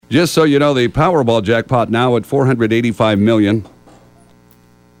Just so you know, the Powerball jackpot now at $485 million.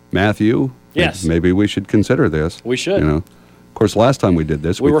 Matthew? Yes. Maybe we should consider this. We should. You know, of course, last time we did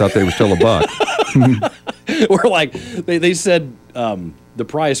this, we thought they were still $1. We're like, they said the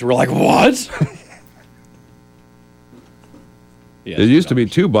price. We're like, what? It used to be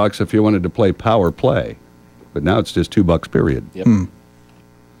 $2 if you wanted to play Power Play, but now it's just $2 period. Yep.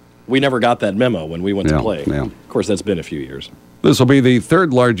 We never got that memo when we went to play. Yeah. Of course, that's been a few years. This will be the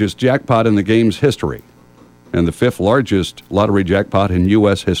third largest jackpot in the game's history and the fifth largest lottery jackpot in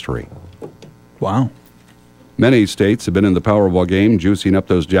U.S. history. Wow. Many states have been in the Powerball game, juicing up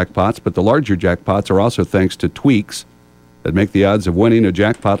those jackpots, but the larger jackpots are also thanks to tweaks that make the odds of winning a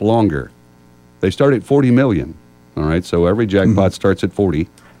jackpot longer. They start at $40 million. All right, so every jackpot starts at 40,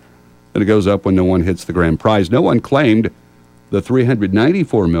 and it goes up when no one hits the grand prize. No one claimed the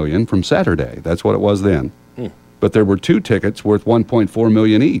 $394 million from Saturday. That's what it was then. But there were two tickets worth $1.4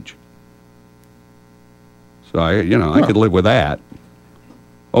 million each. So I could live with that.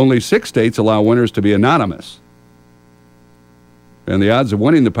 Only 6 states allow winners to be anonymous. And the odds of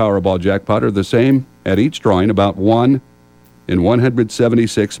winning the Powerball jackpot are the same at each drawing, about 1 in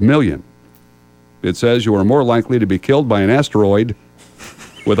 176 million. It says you are more likely to be killed by an asteroid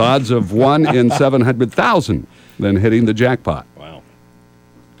with odds of 1 in 700,000 than hitting the jackpot. Wow.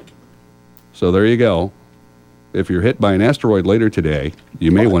 So there you go. If you're hit by an asteroid later today,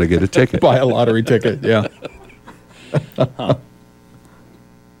 you may want to get a ticket. Buy a lottery ticket, yeah.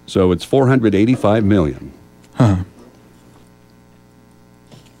 So it's $485 million. Huh.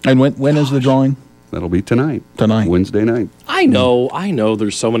 And when is the drawing? That'll be tonight. Tonight. Wednesday night. I know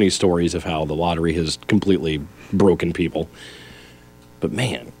there's so many stories of how the lottery has completely broken people. But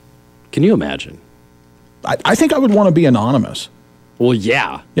man, can you imagine? I think I would want to be anonymous. Well,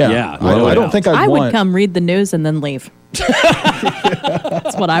 yeah. Well, I don't think I would come read the news and then leave.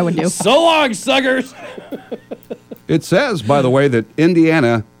 That's what I would do. So long, suckers. It says, by the way, that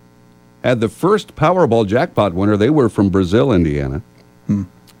Indiana had the first Powerball jackpot winner. They were from Brazil, Indiana.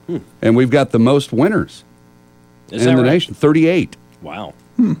 And we've got the most winners in the nation, 38. Wow.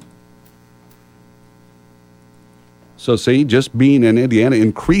 So see, just being in Indiana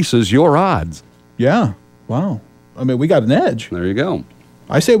increases your odds. Yeah. Wow. I mean, we got an edge. There you go.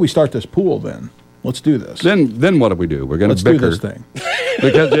 I say we start this pool then. Let's do this. Then what do we do? We're going to bicker. Let's do this thing.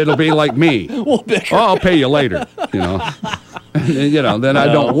 Because it'll be like me. We'll bicker. Oh, I'll pay you later. Then I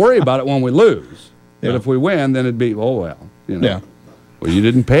don't worry about it when we lose. But if we win, then it'd be, oh, well. Yeah. Well, you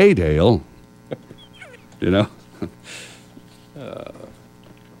didn't pay, Dale.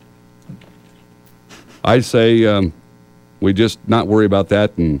 I'd say we just not worry about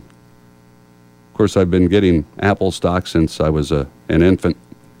that. And, of course, I've been getting Apple stock since I was an infant.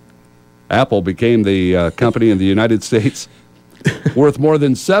 Apple became the company in the United States worth more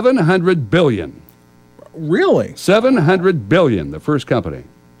than $700 billion. Really? $700 billion, the first company.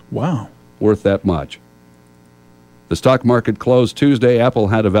 Wow. Worth that much. The stock market closed Tuesday. Apple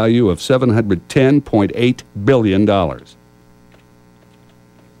had a value of $710.8 billion.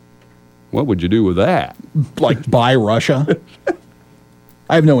 What would you do with that? Like buy Russia?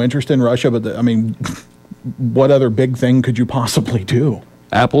 I have no interest in Russia, but what other big thing could you possibly do?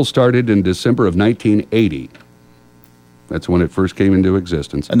 Apple started in December of 1980. That's when it first came into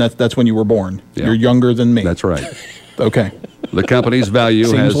existence. And that's when you were born. Yeah. You're younger than me. That's right. Okay. The company's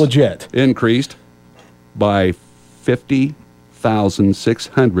value has legit. Increased by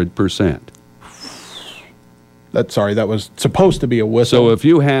 50,600%. That was supposed to be a whistle. So if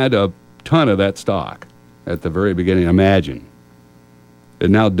you had a ton of that stock at the very beginning, imagine. It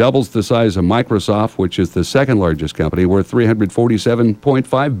now doubles the size of Microsoft, which is the second largest company, worth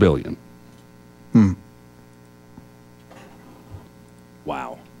 $347.5 billion.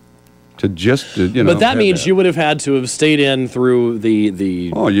 Wow. But that means you would have had to have stayed in through the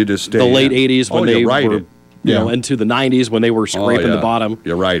you just stay the late 80s when they were into the 90s when they were scraping the bottom.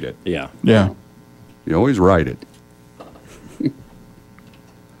 You write it. Yeah. Yeah. You always write it.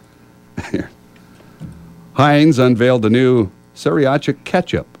 Heinz unveiled the new Sriracha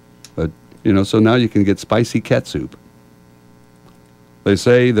ketchup. So now you can get spicy ketchup. They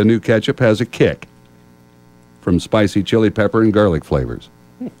say the new ketchup has a kick from spicy chili pepper and garlic flavors.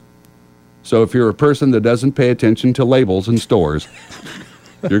 So if you're a person that doesn't pay attention to labels in stores,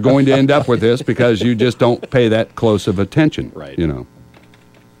 you're going to end up with this because you just don't pay that close of attention. Right.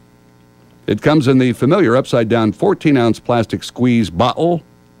 It comes in the familiar upside-down 14-ounce plastic squeeze bottle.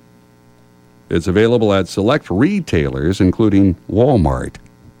 It's available at select retailers, including Walmart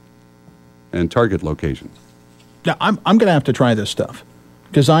and Target locations. Now, I'm going to have to try this stuff.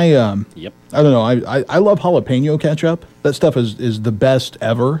 Because Yep. I don't know. I love jalapeno ketchup. That stuff is the best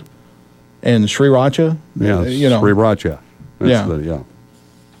ever. And sriracha, Yeah, sriracha. Yeah.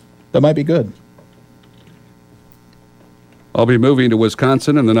 That might be good. I'll be moving to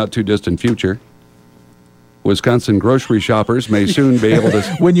Wisconsin in the not-too-distant future. Wisconsin grocery shoppers may soon be able to...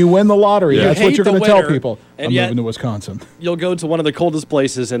 When you win the lottery, You that's hate what you're the going to tell winter, people. and I'm yet- moving to Wisconsin. You'll go to one of the coldest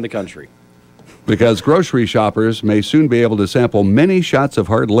places in the country. Because grocery shoppers may soon be able to sample many shots of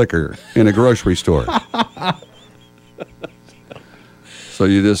hard liquor in a grocery store. So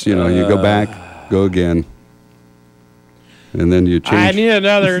you just, you go back, go again, and then you change. need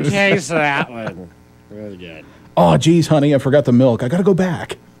another taste of that one. Really good. Oh, geez, honey, I forgot the milk. I got to go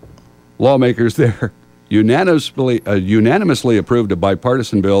back. Lawmakers there unanimously approved a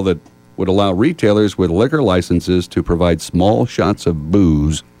bipartisan bill that would allow retailers with liquor licenses to provide small shots of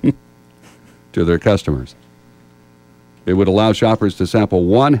booze to their customers. It would allow shoppers to sample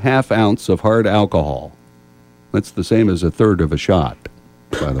 1/2 ounce of hard alcohol. That's the same as 1/3 of a shot,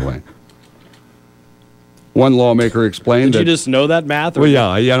 by the way. One lawmaker explained Did you that... just know that math? Or Well, yeah,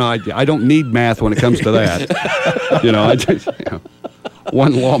 I don't need math when it comes to that.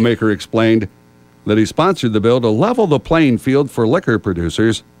 One lawmaker explained that he sponsored the bill to level the playing field for liquor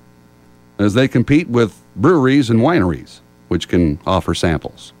producers as they compete with breweries and wineries, which can offer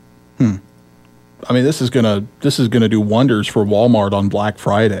samples. I mean, this is gonna do wonders for Walmart on Black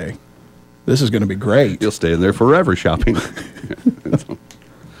Friday. This is gonna be great. You'll stay in there forever shopping.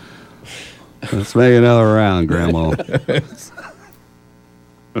 Let's make another round, Grandma.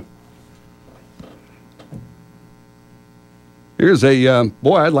 Here's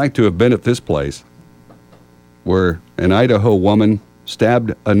boy, I'd like to have been at this place where an Idaho woman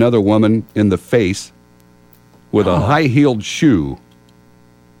stabbed another woman in the face with a high-heeled shoe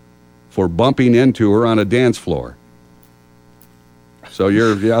for bumping into her on a dance floor. So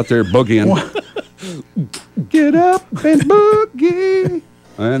you're out there boogieing. Get up and boogie.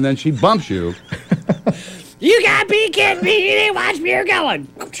 And then she bumps you. You got to be kidding me. You didn't watch me. You're going.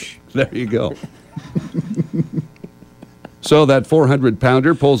 There you go. So that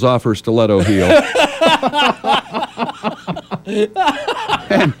 400-pounder pulls off her stiletto heel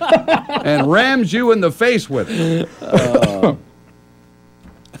and rams you in the face with it.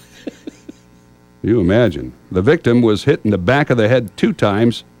 You imagine. The victim was hit in the back of the head 2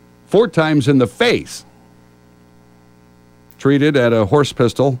 times, 4 times in the face. Treated at a horse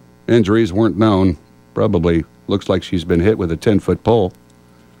pistol. Injuries weren't known. Probably looks like she's been hit with a 10-foot pole.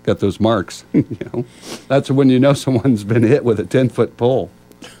 Got those marks. That's when you know someone's been hit with a 10-foot pole.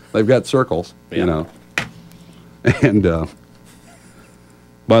 They've got circles, Yeah. And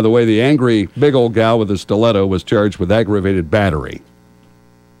by the way, the angry big old gal with the stiletto was charged with aggravated battery.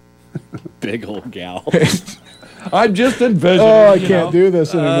 Big old gal. I'm just envisioning. Oh, I can't do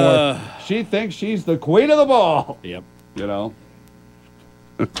this anymore. She thinks she's the queen of the ball. Yep.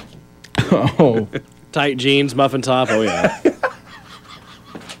 Oh, Tight jeans, muffin top. Oh, yeah.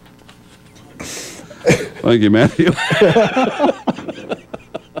 Thank you, Matthew.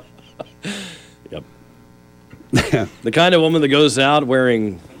 Yep. The kind of woman that goes out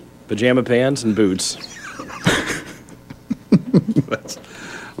wearing pajama pants and boots.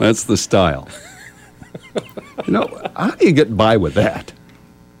 That's the style. How do you get by with that?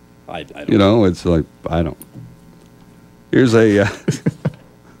 I don't It's like, I don't. Here's a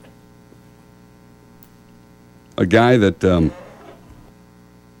a guy that, a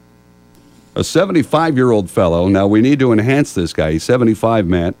 75-year-old fellow, now we need to enhance this guy, he's 75,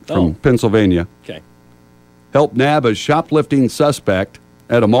 Matt, from Pennsylvania, Okay. helped nab a shoplifting suspect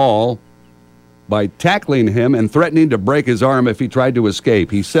at a mall by tackling him and threatening to break his arm if he tried to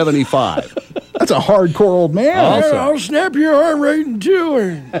escape. He's 75. that's a hardcore old man. Also. I'll snap your arm right in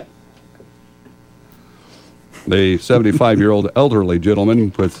two. The 75-year-old elderly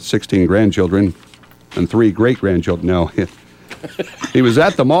gentleman with 16 grandchildren and 3 great-grandchildren. No, he was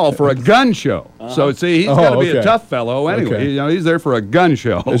at the mall for a gun show. So, see, he's got to be a okay. tough fellow anyway. Okay. He's there for a gun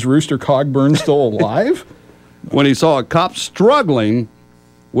show. Is Rooster Cogburn still alive? When he saw a cop struggling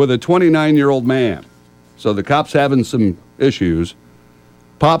with a 29-year-old man. So the cop's having some issues.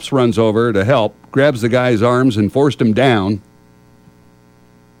 Pops runs over to help, grabs the guy's arms and forced him down.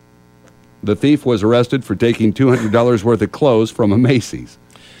 The thief was arrested for taking $200 worth of clothes from a Macy's.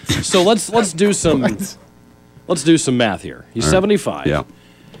 So let's do some math here. He's 75. Yeah.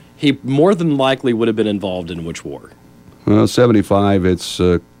 He more than likely would have been involved in which war? Well, 75, it's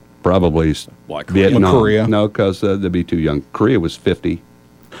probably What, Korea? Vietnam. Korea. No, because they'd be too young. Korea was 50,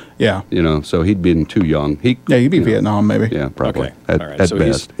 Yeah. so he'd been too young. Yeah, you'd be Vietnam, maybe. Yeah, probably. Okay. At All right. So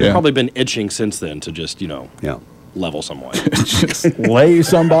best. he's Yeah. probably been itching since then to just, Yeah. level someone. Just lay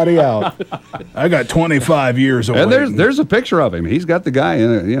somebody out. I got 25 years of And waiting. there's a picture of him. He's got the guy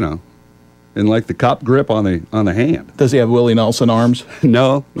in like the cop grip on the hand. Does he have Willie Nelson arms?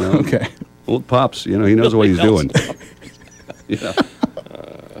 No. Okay. Old Pops, he knows what he's doing. Yeah.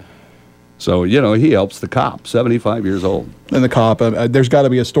 So, he helps the cop, 75 years old. And the cop, there's got to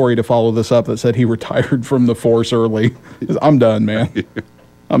be a story to follow this up that said he retired from the force early. I'm done, man.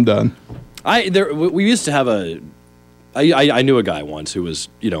 I'm done. We used to have I knew a guy once who was,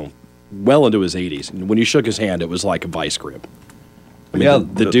 well into his 80s. And when you shook his hand, it was like a vice grip. I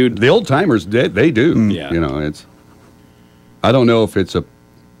mean, the dude. The old timers they do. Yeah. It's. I don't know if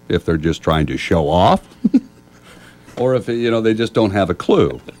if they're just trying to show off, or if they just don't have a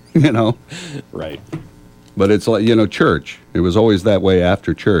clue. Right. But it's like church. It was always that way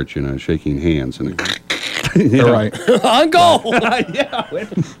after church. Shaking hands and. All right. Uncle. Yeah.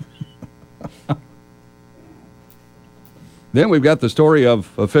 Then we've got the story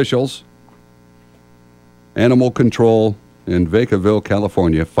of officials, animal control in Vacaville,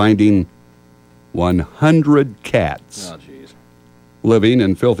 California, finding 100 cats Oh, jeez. living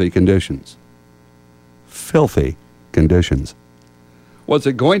in filthy conditions. Filthy conditions. What's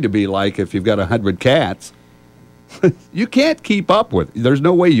it going to be like if you've got 100 cats? You can't keep up with it. There's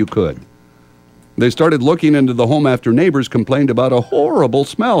no way you could. They started looking into the home after neighbors complained about a horrible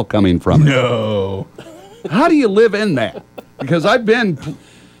smell coming from it. No. How do you live in that? Because I've been,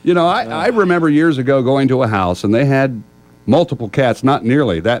 I remember years ago going to a house and they had multiple cats, not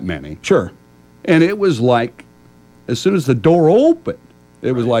nearly that many. Sure. And it was like, as soon as the door opened,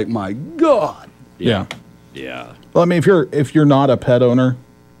 it was like, my God. Yeah. Yeah. Well, I mean, if you're not a pet owner,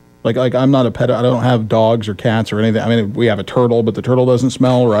 like I'm not a pet. I don't have dogs or cats or anything. I mean, we have a turtle, but the turtle doesn't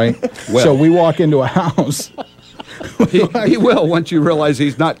smell, right? Well. So we walk into a house. He will once you realize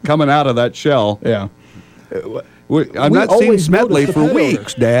he's not coming out of that shell. Yeah. I've We not seen always Smedley notice the for pet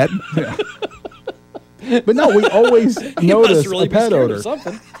weeks, Dad. But no, we always You must notice really a be pet scared odor. of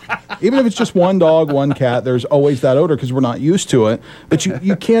something. Even if it's just one dog, one cat, there's always that odor because we're not used to it. But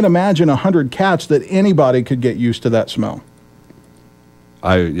you can't imagine 100 cats that anybody could get used to that smell.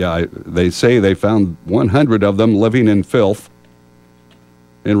 They say they found 100 of them living in filth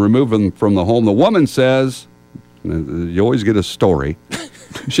and removed them from the home. The woman says, you always get a story.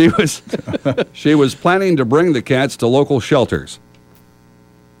 She was planning to bring the cats to local shelters.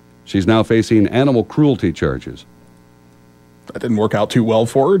 She's now facing animal cruelty charges. That didn't work out too well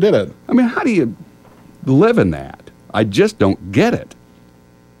for her, did it? I mean, how do you live in that? I just don't get it.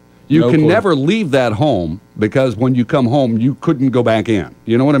 You No can clue. never leave that home because when you come home, you couldn't go back in.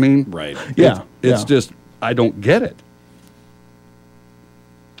 You know what I mean? Right. Yeah. It's just, I don't get it.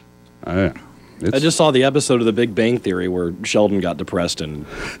 I just saw the episode of The Big Bang Theory where Sheldon got depressed and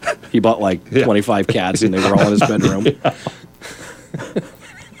he bought like 25 cats and they were all in his bedroom.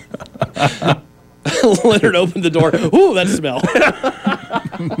 Leonard opened the door. Ooh, that smell.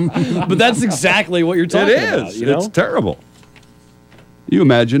 But that's exactly what you're talking about. It is. You know? It's terrible. You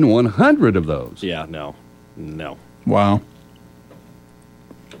imagine 100 of those. Yeah, no. Wow.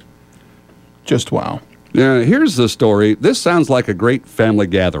 Just wow. Now, here's the story. This sounds like a great family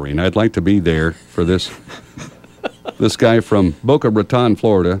gathering. I'd like to be there for this. This guy from Boca Raton,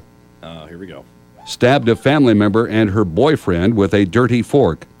 Florida, Oh, here we go. stabbed a family member and her boyfriend with a dirty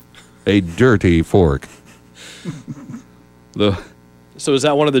fork. A dirty fork. So is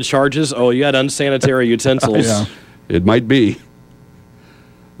that one of the charges? Oh, you had unsanitary utensils. Yeah. It might be.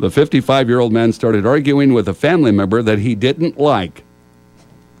 The 55-year-old man started arguing with a family member that he didn't like.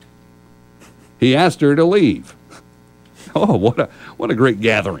 He asked her to leave. Oh, what a great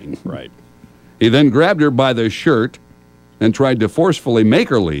gathering. Right. He then grabbed her by the shirt and tried to forcefully make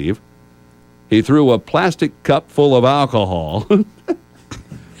her leave. He threw a plastic cup full of alcohol.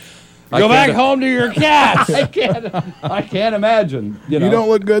 Go back home to your cats. I can't imagine. You don't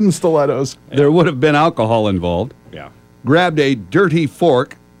look good in stilettos. There would have been alcohol involved. Yeah. Grabbed a dirty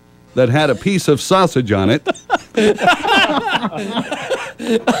fork that had a piece of sausage on it.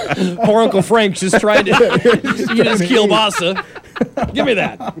 Poor Uncle Frank's just trying to eat his kielbasa. Give me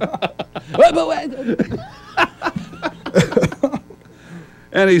that.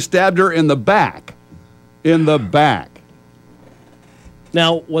 And he stabbed her in the back. In the back.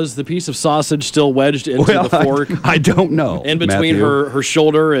 Now, was the piece of sausage still wedged into the fork? I don't know. In between Matthew. her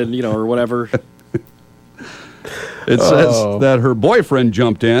shoulder and, or whatever. It says that her boyfriend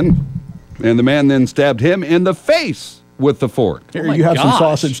jumped in, and the man then stabbed him in the face with the fork. Here, my you have some gosh.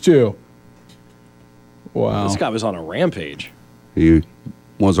 sausage too. Wow. This guy was on a rampage. He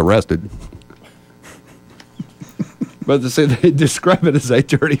was arrested. But they describe it as a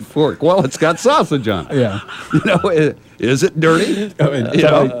dirty fork. Well, it's got sausage on it. Yeah. Is it dirty?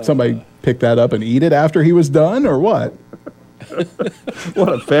 Somebody pick that up and eat it after he was done, or what?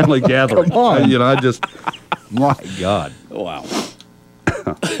 What a family gathering. Come on. My God. Wow.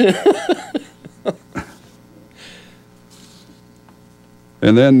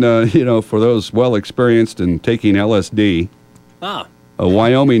 And then, for those well experienced in taking LSD, a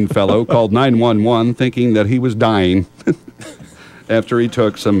Wyoming fellow called 911 thinking that he was dying after he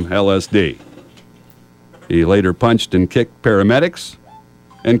took some LSD. He later punched and kicked paramedics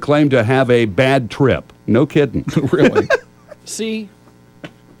and claimed to have a bad trip. No kidding. Really? See?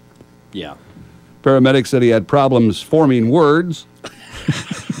 Yeah. Paramedics said he had problems forming words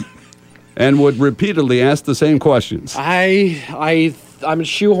and would repeatedly ask the same questions. I'm a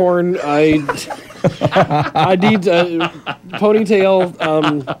shoehorn. I need a ponytail.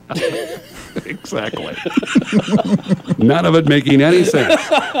 Exactly. None of it making any sense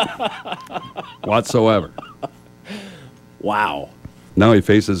whatsoever. Wow. Now he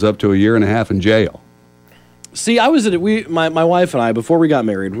faces up to 1.5 years in jail. See, I was at my wife and I, before we got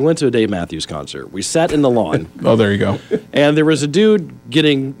married, we went to a Dave Matthews concert. We sat in the lawn. Oh, there you go. And there was a dude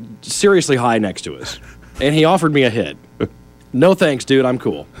getting seriously high next to us. And he offered me a hit. No thanks, dude. I'm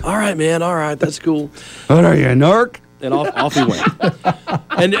cool. All right, man. All right. That's cool. What are you, a narc? And off he went.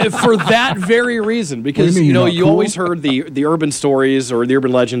 And for that very reason, because, you you always heard the urban stories or the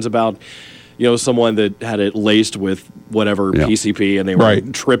urban legends about, someone that had it laced with whatever PCP and they were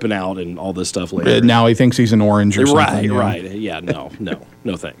tripping out and all this stuff later. Now he thinks he's an orange or something. Right. Yeah, no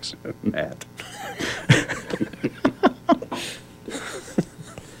thanks. Matt.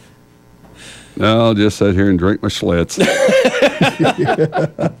 No, I'll just sit here and drink my Schlitz.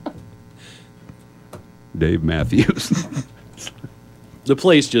 Dave Matthews. The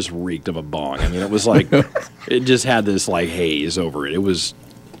place just reeked of a bong. I mean, it was like, it just had this like haze over it. It was...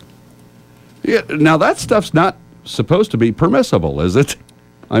 Yeah, now that stuff's not supposed to be permissible, is it?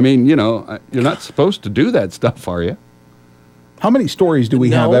 I mean, you're not supposed to do that stuff, are you? How many stories do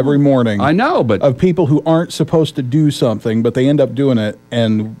we have every morning? I know, but... of people who aren't supposed to do something, but they end up doing it.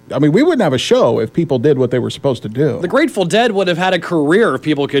 And, I mean, we wouldn't have a show if people did what they were supposed to do. The Grateful Dead would have had a career if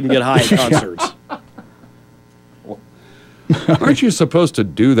people couldn't get high at concerts. Aren't you supposed to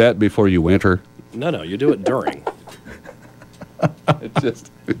do that before you enter? No, you do it during. It's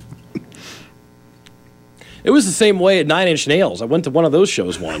just... It was the same way at Nine Inch Nails. I went to one of those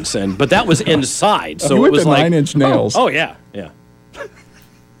shows once, but that was inside. So You it went was to like 9 Inch Nails. Oh yeah. It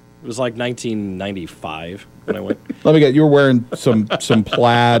was like 1995 when I went. Let me get, you were wearing some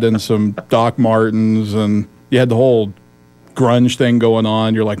plaid and some Doc Martens, and you had the whole grunge thing going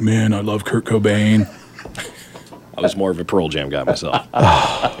on. You're like, man, I love Kurt Cobain. I was more of a Pearl Jam guy myself.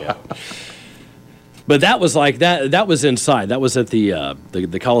 Yeah. But that was like that was inside. That was at the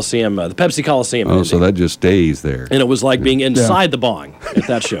Coliseum, the Pepsi Coliseum. Oh, so that just stays there. And it was like being inside the bong at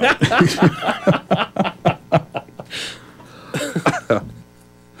that show.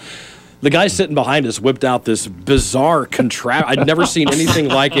 The guy sitting behind us whipped out this bizarre I'd never seen anything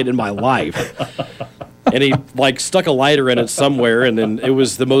like it in my life. And he like stuck a lighter in it somewhere, and then it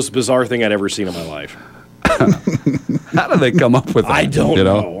was the most bizarre thing I'd ever seen in my life. How do they come up with that? I don't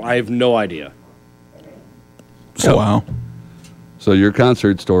know. I have no idea. So, wow. So your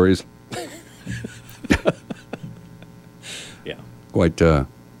concert stories. Yeah.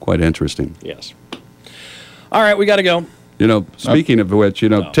 Quite interesting. Yes. All right, we got to go. Speaking of which,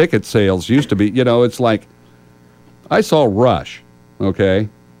 ticket sales used to be, it's like, I saw Rush, okay?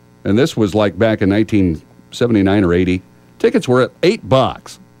 And this was like back in 1979 or 80. Tickets were at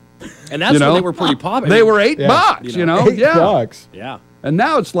 $8. And that's when they were pretty popular. They were $8, $8. Yeah. And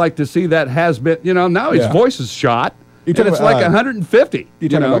now it's like to see that has been, now his voice is shot. And it's about, like 150. You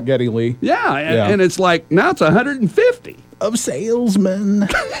talking about Geddy Lee? Yeah, and it's like, now it's 150. Of salesmen.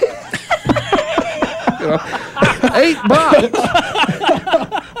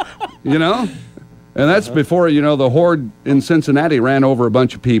 $8. And that's before, the horde in Cincinnati ran over a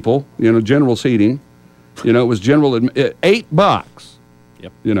bunch of people, general seating. It was general, $8.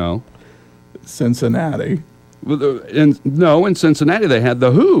 Yep. Cincinnati. In Cincinnati they had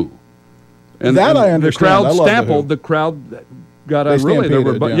the Who. And that I understand. The crowd I love stampled. The crowd got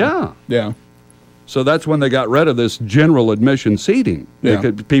unruly. Yeah. So that's when they got rid of this general admission seating.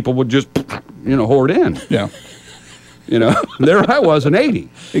 Yeah. People would just, hoard in. Yeah. There I was in 80.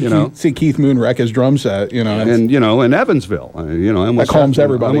 See Keith Moon wreck his drum set. In Evansville. That calms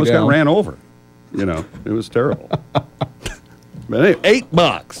everybody almost down. got ran over. It was terrible. But anyway,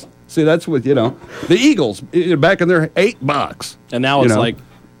 $8. See, that's what the Eagles back in their $8. And now it's like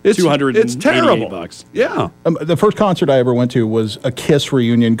It's $288 terrible. Yeah. The first concert I ever went to was a Kiss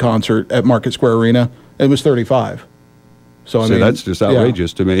reunion concert at Market Square Arena. It was $35. So I See, mean, that's just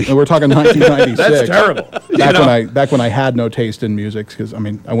outrageous to me. And we're talking 1996. That's terrible. Back when I had no taste in music, because I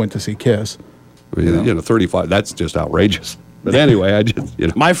mean, I went to see Kiss. You know, 35. That's just outrageous. But anyway, I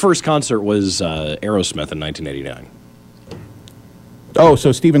just My first concert was Aerosmith in 1989. Oh,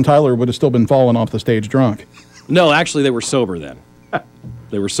 so Steven Tyler would have still been falling off the stage drunk. No, actually, they were sober then.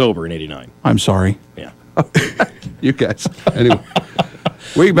 They were sober in '89. I'm sorry. Yeah. you guys. Anyway,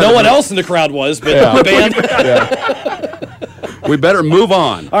 No one else in the crowd was, but the band. We better move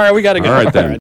on. All right, we got to go. All right then.